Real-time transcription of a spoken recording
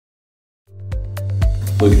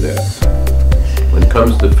Look at that. When it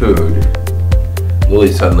comes to food,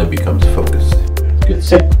 Lily suddenly becomes focused. Good.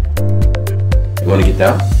 Sit. You want to get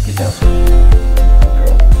down? Get down.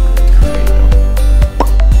 Girl.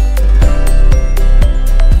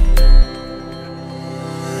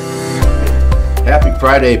 Happy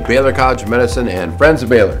Friday, Baylor College of Medicine and friends of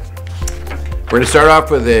Baylor. We're going to start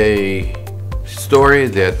off with a story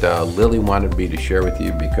that Lily wanted me to share with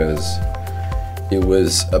you because it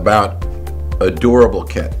was about adorable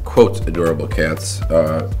cat, quotes adorable cats.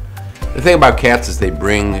 The thing about cats is they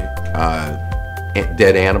bring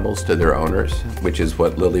dead animals to their owners, which is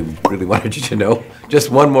what Lily really wanted you to know.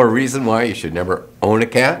 Just one more reason why you should never own a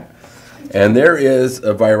cat. And there is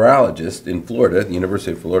a virologist in Florida, the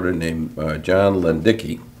University of Florida, named John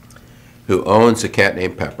Lendicki, who owns a cat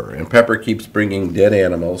named Pepper. And Pepper keeps bringing dead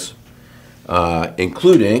animals,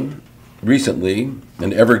 including, recently,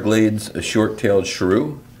 an Everglades short-tailed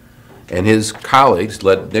shrew. And his colleagues,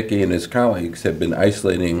 Lendicki and his colleagues, have been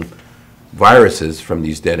isolating viruses from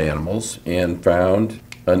these dead animals and found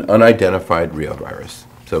an unidentified reovirus.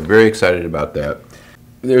 So very excited about that.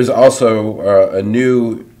 There's also a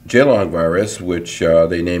new J-Long virus, which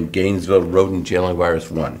they named Gainesville rodent J-Long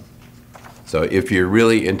virus 1. So if you're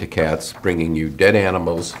really into cats bringing you dead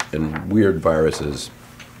animals and weird viruses,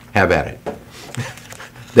 have at it.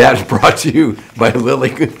 That is brought to you by Lily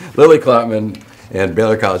Klotman and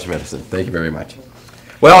Baylor College of Medicine. Thank you very much.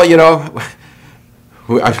 Well, you know,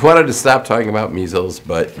 I wanted to stop talking about measles,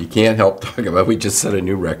 but you can't help talking about, we just set a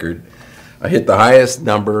new record. I hit the highest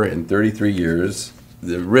number in 33 years.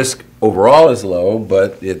 The risk overall is low,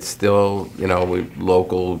 but it's still, you know,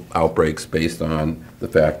 local outbreaks based on the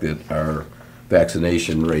fact that our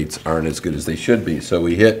vaccination rates aren't as good as they should be. So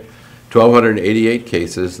we hit 1,288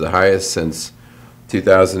 cases, the highest since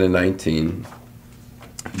 2019.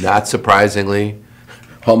 Not surprisingly,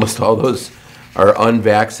 almost all those are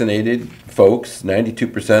unvaccinated folks,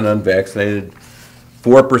 92% unvaccinated,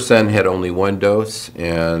 4% had only one dose,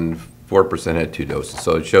 and 4% had two doses.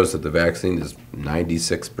 So it shows that the vaccine is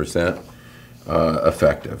 96%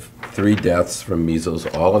 effective. 3 deaths from measles,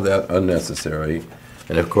 all of that unnecessary.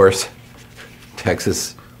 And of course,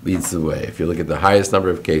 Texas leads the way. If you look at the highest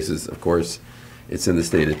number of cases, of course, it's in the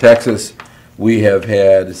state of Texas. We have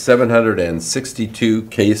had 762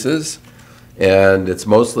 cases, and it's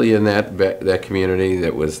mostly in that community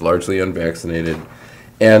that was largely unvaccinated.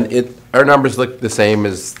 And our numbers look the same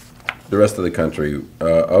as the rest of the country.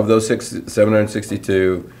 Of those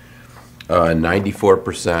 762,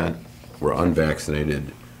 94% were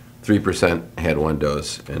unvaccinated, 3% had one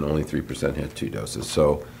dose, and only 3% had 2 doses.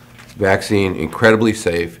 So vaccine, incredibly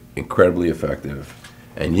safe, incredibly effective,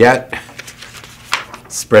 and yet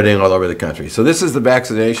spreading all over the country. So this is the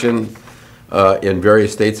vaccination in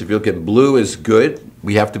various states. If you look at blue is good.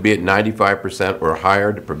 We have to be at 95% or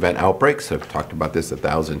higher to prevent outbreaks. I've talked about this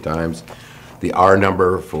 1,000 times. The R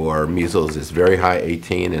number for measles is very high,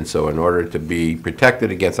 18, and so in order to be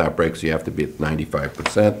protected against outbreaks, you have to be at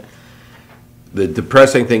 95%. The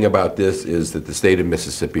depressing thing about this is that the state of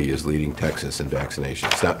Mississippi is leading Texas in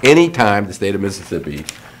vaccinations. Now, anytime the state of Mississippi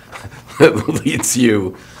leads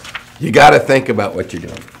you got to think about what you're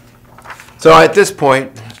doing. So at this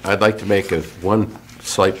point, I'd like to make one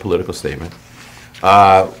slight political statement.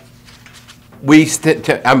 I'm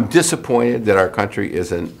disappointed that our country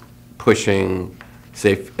isn't pushing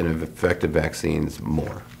safe and effective vaccines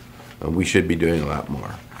more. We should be doing a lot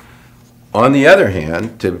more. On the other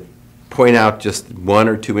hand, to point out just 1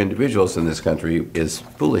 or 2 individuals in this country is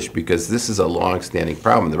foolish because this is a long-standing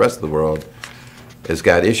problem. The rest of the world has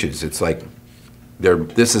got issues. It's like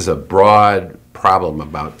this is a broad problem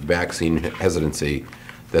about vaccine hesitancy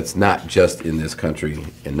that's not just in this country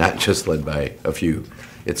and not just led by a few.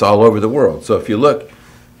 It's all over the world. So if you look,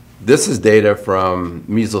 this is data from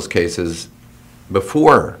measles cases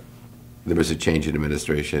before there was a change in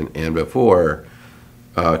administration and before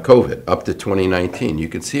COVID, up to 2019. You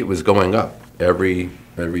can see it was going up every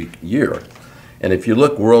year. And if you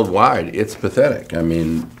look worldwide, it's pathetic. I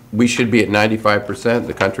mean, we should be at 95%.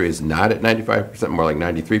 The country is not at 95%, more like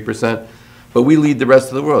 93%. But we lead the rest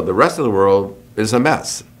of the world. The rest of the world is a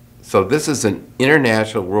mess. So this is an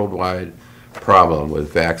international, worldwide problem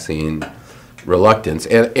with vaccine reluctance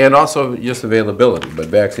and also just availability, but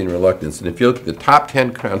vaccine reluctance. And if you look at the top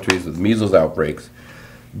 10 countries with measles outbreaks,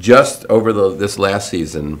 just over this last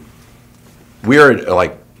season, we're at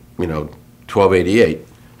like, 1288.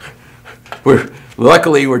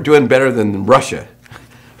 Luckily, we're doing better than Russia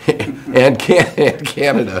and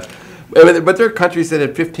Canada. But there are countries that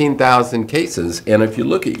had 15,000 cases, and if you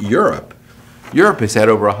look at Europe, Europe has had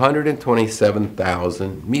over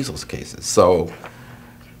 127,000 measles cases. So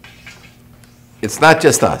it's not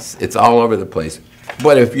just us. It's all over the place.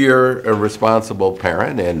 But if you're a responsible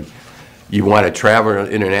parent and you want to travel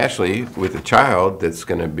internationally with a child that's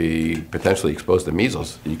going to be potentially exposed to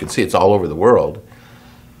measles, you can see it's all over the world,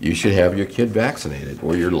 you should have your kid vaccinated,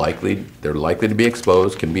 or they're likely to be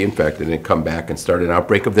exposed, can be infected, and come back and start an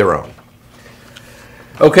outbreak of their own.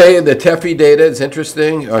 Okay, the TEFI data is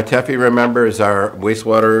interesting. TEFI, remember, is our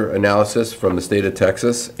wastewater analysis from the state of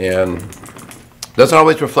Texas, and doesn't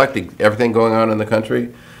always reflect everything going on in the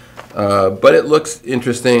country, but it looks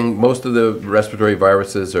interesting. Most of the respiratory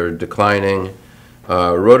viruses are declining.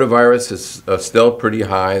 Rotavirus is still pretty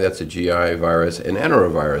high. That's a GI virus, and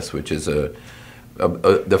enterovirus, which is the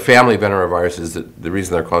family of enteroviruses. The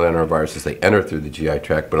reason they're called enteroviruses, they enter through the GI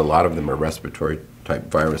tract, but a lot of them are respiratory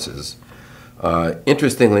type viruses.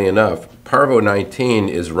 Interestingly enough, Parvo-19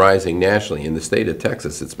 is rising nationally. In the state of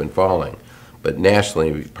Texas, it's been falling, but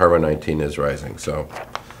nationally, Parvo-19 is rising. So,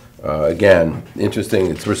 again,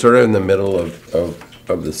 interesting. We're sort of in the middle of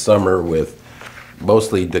the summer with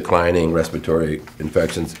mostly declining respiratory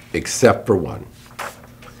infections, except for one.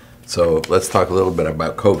 So let's talk a little bit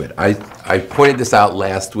about COVID. I pointed this out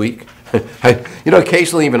last week.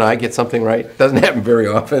 Occasionally even I get something right. It doesn't happen very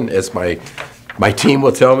often, as my team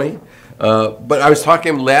will tell me. But I was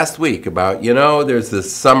talking last week about, there's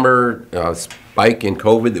this summer spike in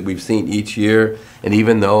COVID that we've seen each year, and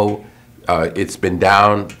even though it's been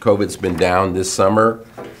down, COVID's been down this summer,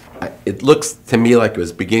 it looks to me like it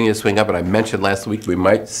was beginning to swing up, and I mentioned last week we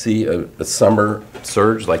might see a summer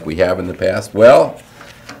surge like we have in the past. Well,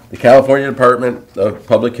 the California Department of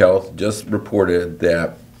Public Health just reported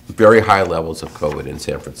that very high levels of COVID in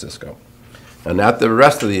San Francisco. Now, not the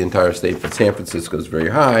rest of the entire state, but San Francisco is very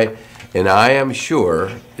high, and I am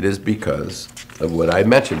sure it is because of what I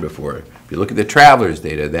mentioned before. If you look at the travelers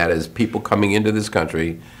data, that is people coming into this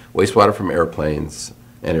country, wastewater from airplanes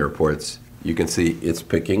and airports, you can see it's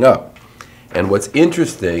picking up. And what's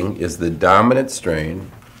interesting is the dominant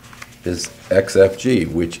strain is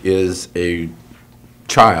XFG, which is a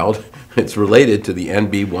child. It's related to the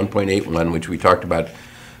NB 1.81, which we talked about,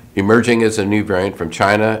 emerging as a new variant from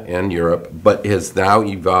China and Europe, but has now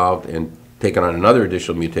evolved and taken on another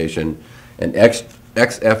additional mutation. And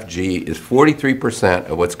XFG is 43%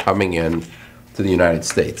 of what's coming in to the United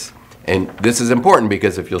States. And this is important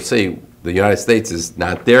because if you'll see, the United States is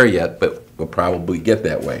not there yet, but will probably get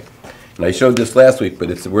that way. And I showed this last week,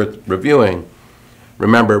 but it's worth reviewing.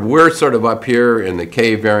 Remember, we're sort of up here in the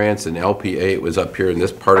K variants, and LP8 was up here in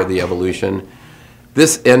this part of the evolution.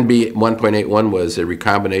 This NB 1.81 was a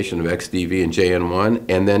recombination of XDV and JN1,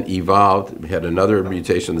 and then evolved, had another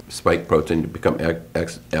mutation of the spike protein to become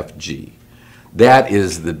XFG. That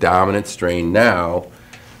is the dominant strain now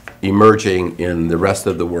emerging in the rest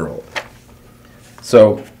of the world.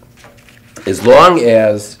 So as long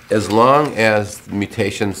as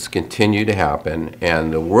mutations continue to happen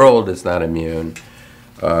and the world is not immune,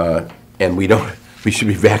 and we should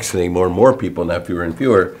be vaccinating more and more people, not fewer and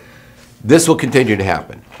fewer, this will continue to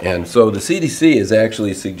happen. And so the CDC has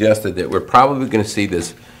actually suggested that we're probably going to see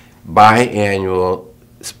this biannual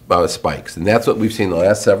spikes. And that's what we've seen the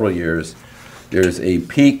last several years. There's a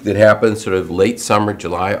peak that happens sort of late summer,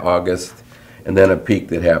 July, August, and then a peak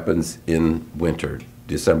that happens in winter,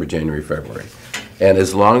 December, January, February. And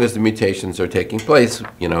as long as the mutations are taking place,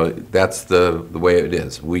 that's the way it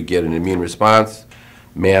is. We get an immune response,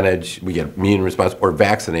 we get immune response or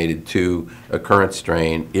vaccinated to a current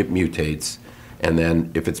strain, it mutates, and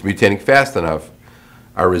then if it's mutating fast enough,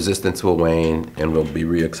 our resistance will wane and we'll be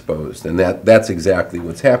re-exposed. And that's exactly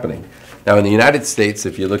what's happening. Now in the United States,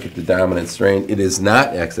 if you look at the dominant strain, it is not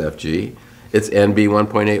XFG, it's NB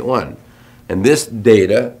 1.81. And this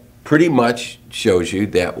data pretty much shows you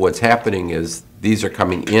that what's happening is these are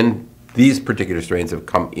coming in, these particular strains have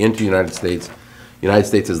come into the United States. The United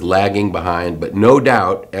States is lagging behind, but no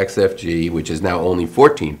doubt XFG, which is now only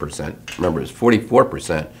 14%, remember it's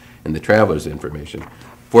 44% in the traveler's information,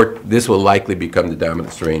 this will likely become the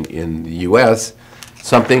dominant strain in the U.S.,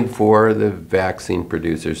 something for the vaccine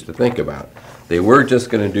producers to think about. They were just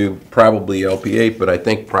going to do probably LP8, but I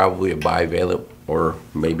think probably a bivalent or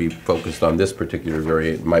maybe focused on this particular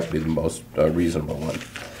variant might be the most reasonable one.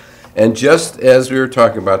 And just as we were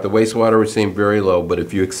talking about, the wastewater was seeing very low, but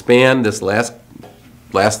if you expand this last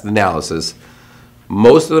analysis,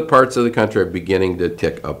 most of the parts of the country are beginning to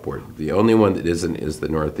tick upward. The only one that isn't is the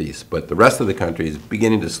Northeast, but the rest of the country is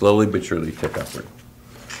beginning to slowly but surely tick upward.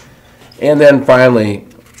 And then finally,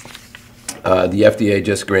 the FDA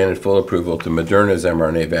just granted full approval to Moderna's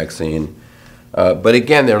mRNA vaccine, but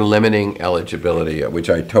again, they're limiting eligibility, which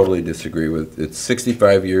I totally disagree with. It's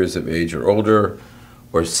 65 years of age or older,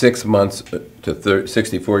 or 6 months to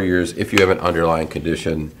 64 years if you have an underlying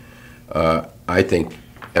condition. I think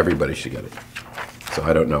everybody should get it. So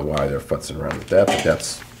I don't know why they're futzing around with that, but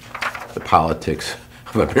that's the politics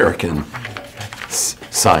of American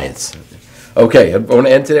science. Okay, I want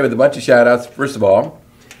to end today with a bunch of shout-outs. First of all,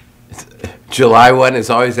 July 1 is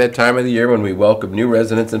always that time of the year when we welcome new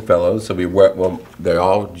residents and fellows. So they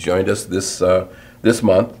all joined us this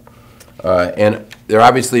month. And they're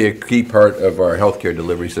obviously a key part of our healthcare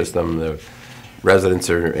delivery system. The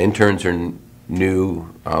interns are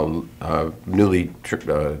newly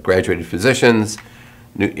graduated physicians.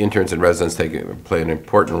 New interns and residents play an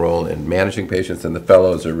important role in managing patients, and the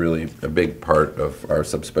fellows are really a big part of our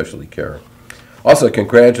subspecialty care. Also,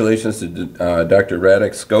 congratulations to Dr.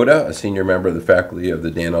 Radek Skoda, a senior member of the faculty of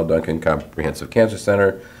the Dan L. Duncan Comprehensive Cancer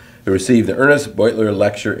Center, who received the Ernest Beutler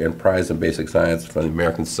Lecture and Prize in Basic Science from the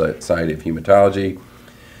American Society of Hematology.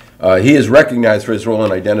 He is recognized for his role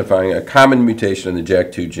in identifying a common mutation in the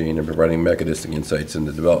JAK2 gene and providing mechanistic insights in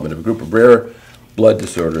the development of a group of rare blood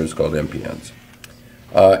disorders called MPNs.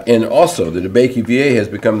 And also, the DeBakey VA has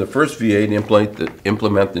become the first VA to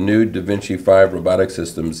implement the new Da Vinci 5 robotic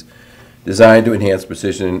systems designed to enhance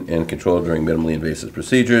precision and control during minimally invasive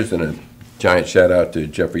procedures. And a giant shout out to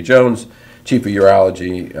Jeffrey Jones, Chief of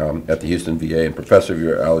Urology at the Houston VA and Professor of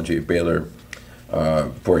Urology at Baylor,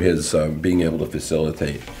 for his being able to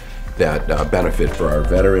facilitate that benefit for our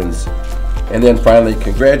veterans. And then finally,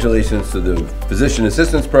 congratulations to the Physician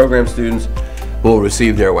Assistance Program students who will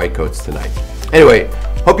receive their white coats tonight. Anyway,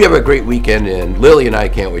 hope you have a great weekend, and Lily and I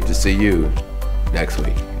can't wait to see you next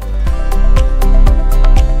week.